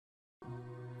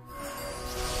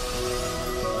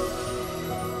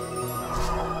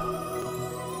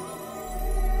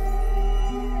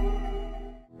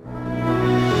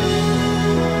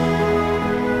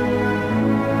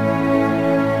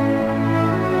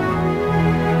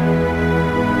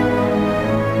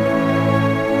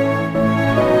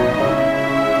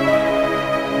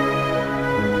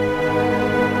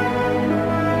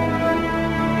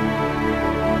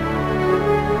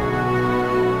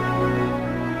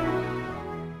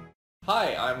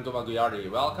Hi, I'm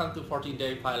Gumaguyari. Welcome to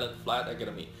 14-Day Pilot Flight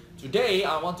Academy. Today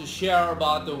I want to share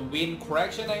about the wind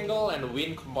correction angle and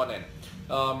wind component.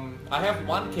 I have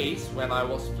one case when I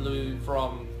flew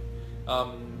from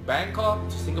Bangkok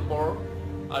to Singapore.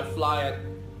 I fly at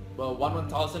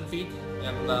 1,000 feet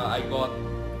and I got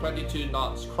 22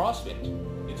 knots crosswind.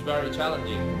 It's very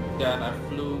challenging. Then I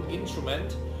flew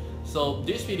instrument. So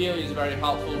this video is very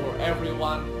helpful for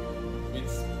everyone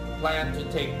with plan to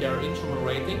take their instrument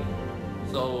rating.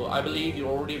 So I believe you're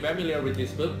already familiar with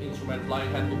this book, Instrument Flying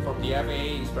Handbook from the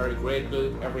FAA. It's a very great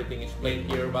book, everything is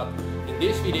explained here, but in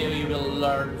this video you will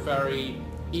learn very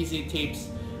easy tips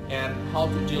and how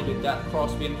to deal with that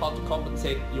crosswind, how to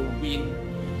compensate your wind,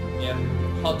 and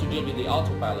how to deal with the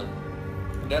autopilot.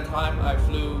 At that time I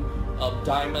flew a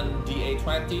Diamond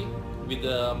DA20 with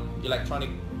the electronic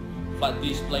flight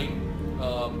display,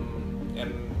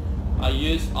 and I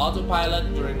use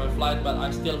autopilot during my flight, but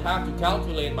I still have to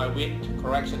calculate my wind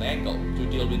correction angle to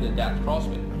deal with that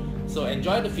crosswind. So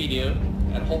enjoy the video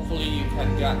and hopefully you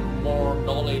can get more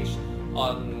knowledge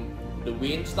on the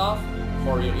wind stuff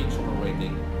for your instrument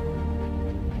rating.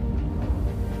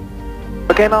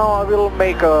 Okay, now I will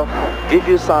give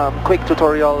you some quick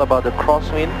tutorial about the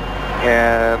crosswind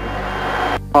and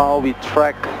how we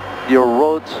track your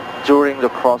roads during the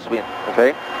crosswind.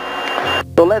 Okay,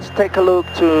 so let's take a look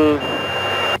to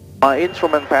my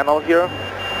instrument panel here.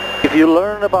 If you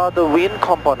learn about the wind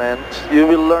component, you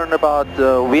will learn about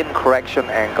the wind correction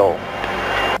angle,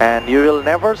 and you will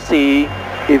never see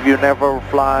if you never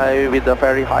fly with a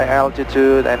very high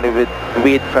altitude and with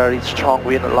very strong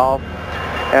wind aloft.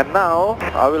 And now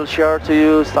I will share to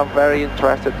you some very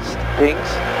interesting things.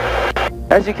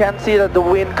 As you can see that the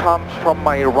wind comes from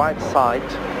my right side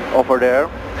over there,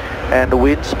 and the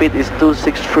wind speed is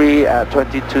 263 at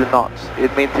 22 knots.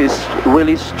 It means it's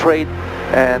really straight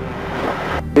and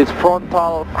it's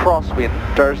frontal crosswind.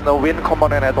 There's no wind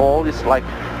component at all. It's like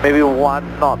maybe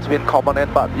 1 knot wind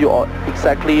component, but you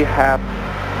exactly have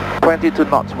 22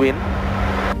 knots wind.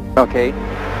 Okay,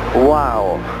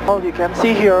 wow. Well, you can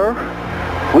see here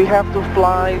we have to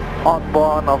fly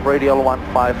outbound of radial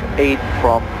 158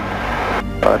 from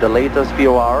the latest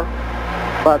VOR.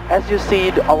 But as you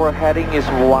see, our heading is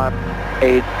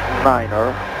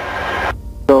 189er.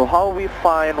 So how we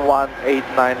find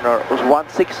 189er,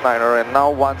 169er and now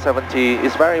 170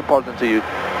 is very important to you.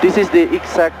 This is the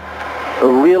exact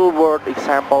real world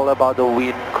example about the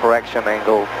wind correction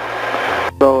angle.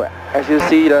 So as you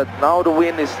see that now the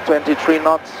wind is 23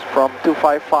 knots from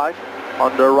 255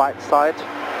 on the right side,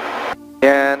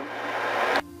 and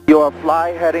your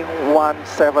fly heading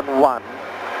 171.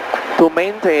 To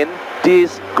maintain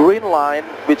this green line,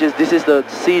 this is the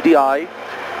CDI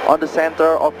on the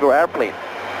center of your airplane.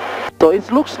 So it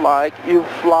looks like you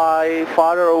fly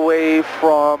farther away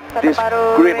from this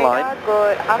green line.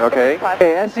 Okay.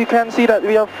 As you can see that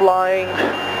we are flying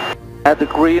at the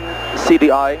green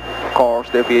CDI, of course,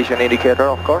 the aviation indicator,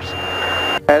 of course.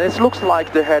 And it looks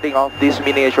like the heading of this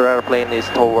miniature airplane is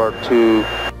toward to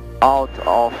out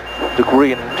of the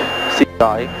green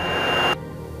CDI.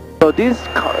 So this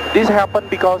happened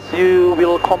because you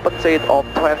will compensate of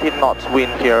 20 knots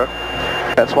wind here.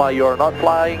 That's why you're not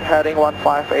flying heading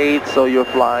 158, so you're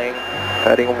flying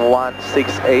heading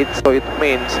 168. So it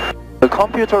means the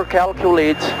computer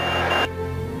calculates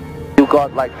you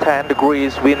got like 10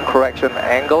 degrees wind correction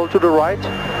angle to the right,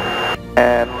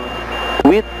 and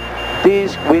with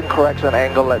this wind correction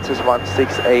angle, let's say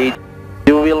 168,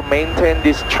 you will maintain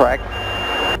this track.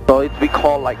 So it we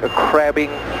call like a crabbing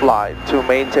flight to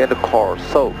maintain the course.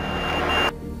 So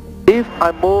if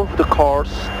I move the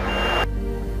course,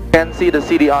 you can see the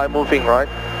CDI moving, right?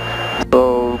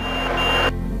 So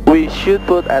we should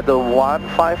put at the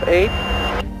 158,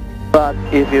 but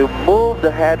if you move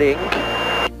the heading,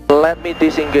 let me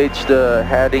disengage the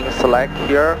heading select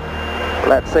here.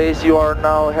 Let's say you are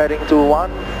now heading to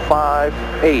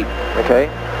 158, okay?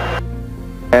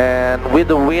 And with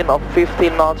the wind of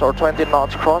 15 knots or 20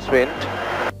 knots crosswind,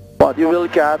 what you will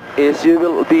get is you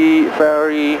will be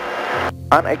very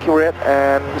inaccurate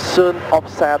and soon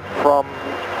offset from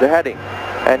the heading.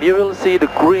 And you will see the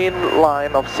green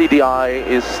line of CDI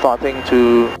is starting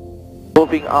to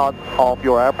moving out of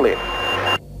your airplane.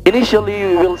 Initially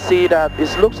you will see that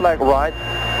it looks like right,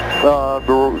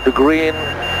 the green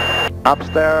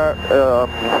upstairs,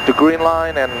 the green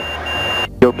line and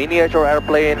your miniature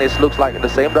airplane looks like in the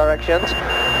same directions,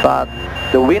 but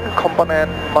the wind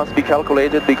component must be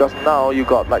calculated because now you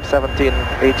got like 17,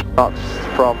 18 knots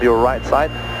from your right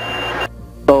side.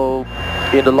 So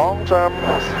in the long term,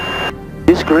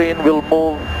 this green will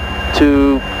move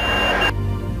to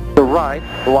the right.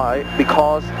 Why?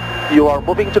 Because you are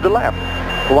moving to the left.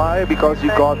 Why? Because you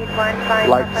got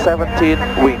like 17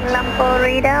 winds. Lampo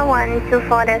radar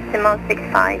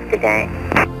 124.65 today.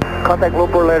 Contact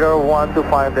Looper Radar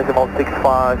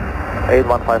 125.65,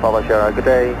 815 Papa Sierra, good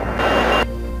day.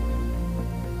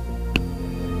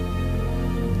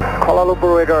 Kuala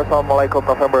Lumpur Radar, Assalamualaikum,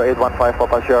 November 815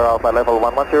 Papa Sierra, flight level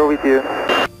 110 with you.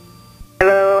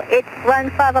 Hello,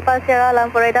 815 Papa Sierra,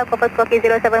 Lampo radar, Purpose Cookie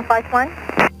 0751.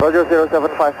 Roger,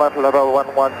 0751, level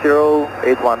 110,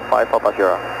 815 Papa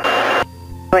Sierra.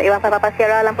 815 Papa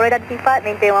Sierra, Lampo radar default,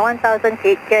 maintain 1000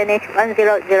 feet, QNH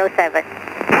 1007.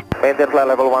 Maintain flight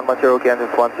level 110,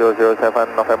 QNH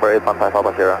 1007, November 815 Papa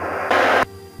Sierra.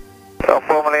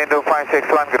 Formally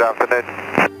 561, good afternoon.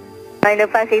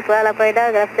 561 Lampo radar,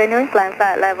 good afternoon, climb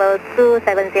flight level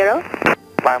 270.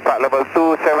 Climb flight level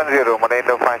 270,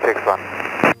 Manendo 561.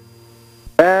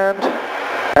 And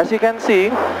as you can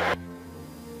see,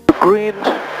 the green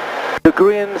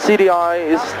CDI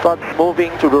is start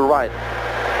moving to the right.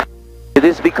 It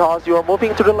is because you are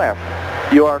moving to the left.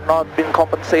 You are not being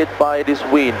compensated by this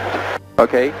wind.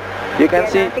 Okay, you can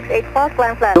see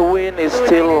the wind is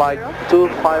still like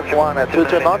 251 at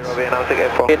 22 knots.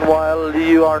 Meanwhile,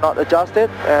 you are not adjusted,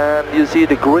 and you see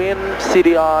the green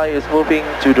CDI is moving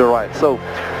to the right. So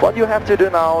what you have to do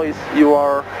now is you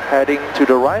are heading to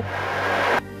the right.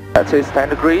 Let's say 10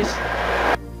 degrees.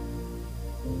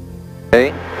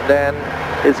 Okay, then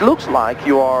it looks like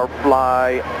you are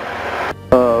fly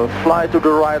to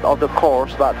the right of the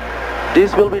course, but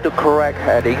this will be the correct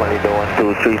heading.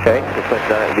 Okay,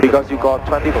 because you got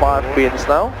 25 pins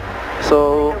now.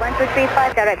 So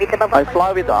I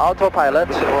fly with the autopilot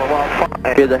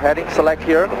with the heading select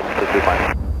here,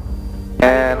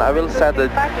 and I will set the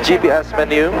GPS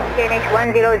menu.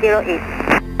 1008.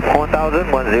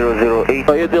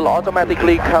 So it will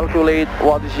automatically calculate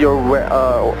what is your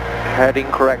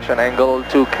heading correction angle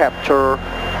to capture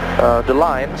the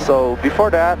line. So before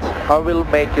that, I will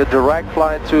make a direct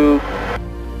flight to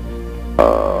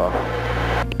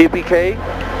EPK,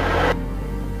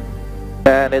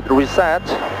 and it reset.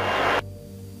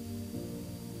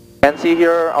 You can see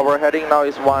here our heading now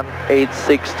is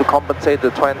 186 to compensate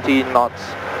the 20 knots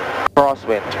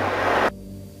crosswind.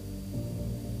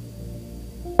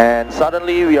 And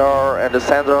suddenly we are at the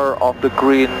center of the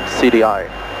green CDI.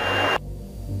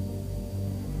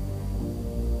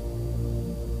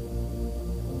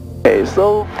 Okay,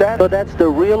 so that's the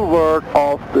real world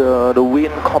of the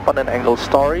wind component angle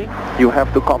story. You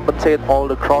have to compensate all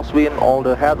the crosswind, all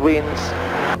the headwinds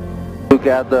to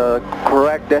get the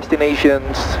correct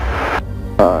destinations,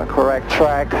 correct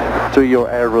track to your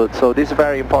air route. So this is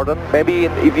very important. Maybe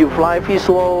if you fly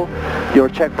visual, your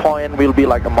checkpoint will be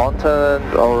like a mountain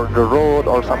or the road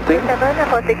or something.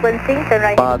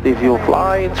 But if you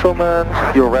fly instrument,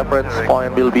 your reference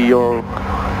point will be your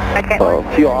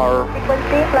QR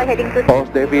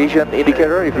post deviation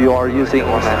indicator if you are using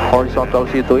horizontal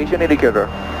situation indicator.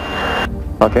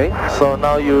 Okay, so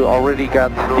now you already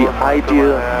got the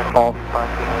idea of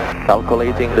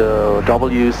calculating the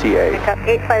WCA.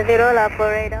 850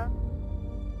 Lampo radar.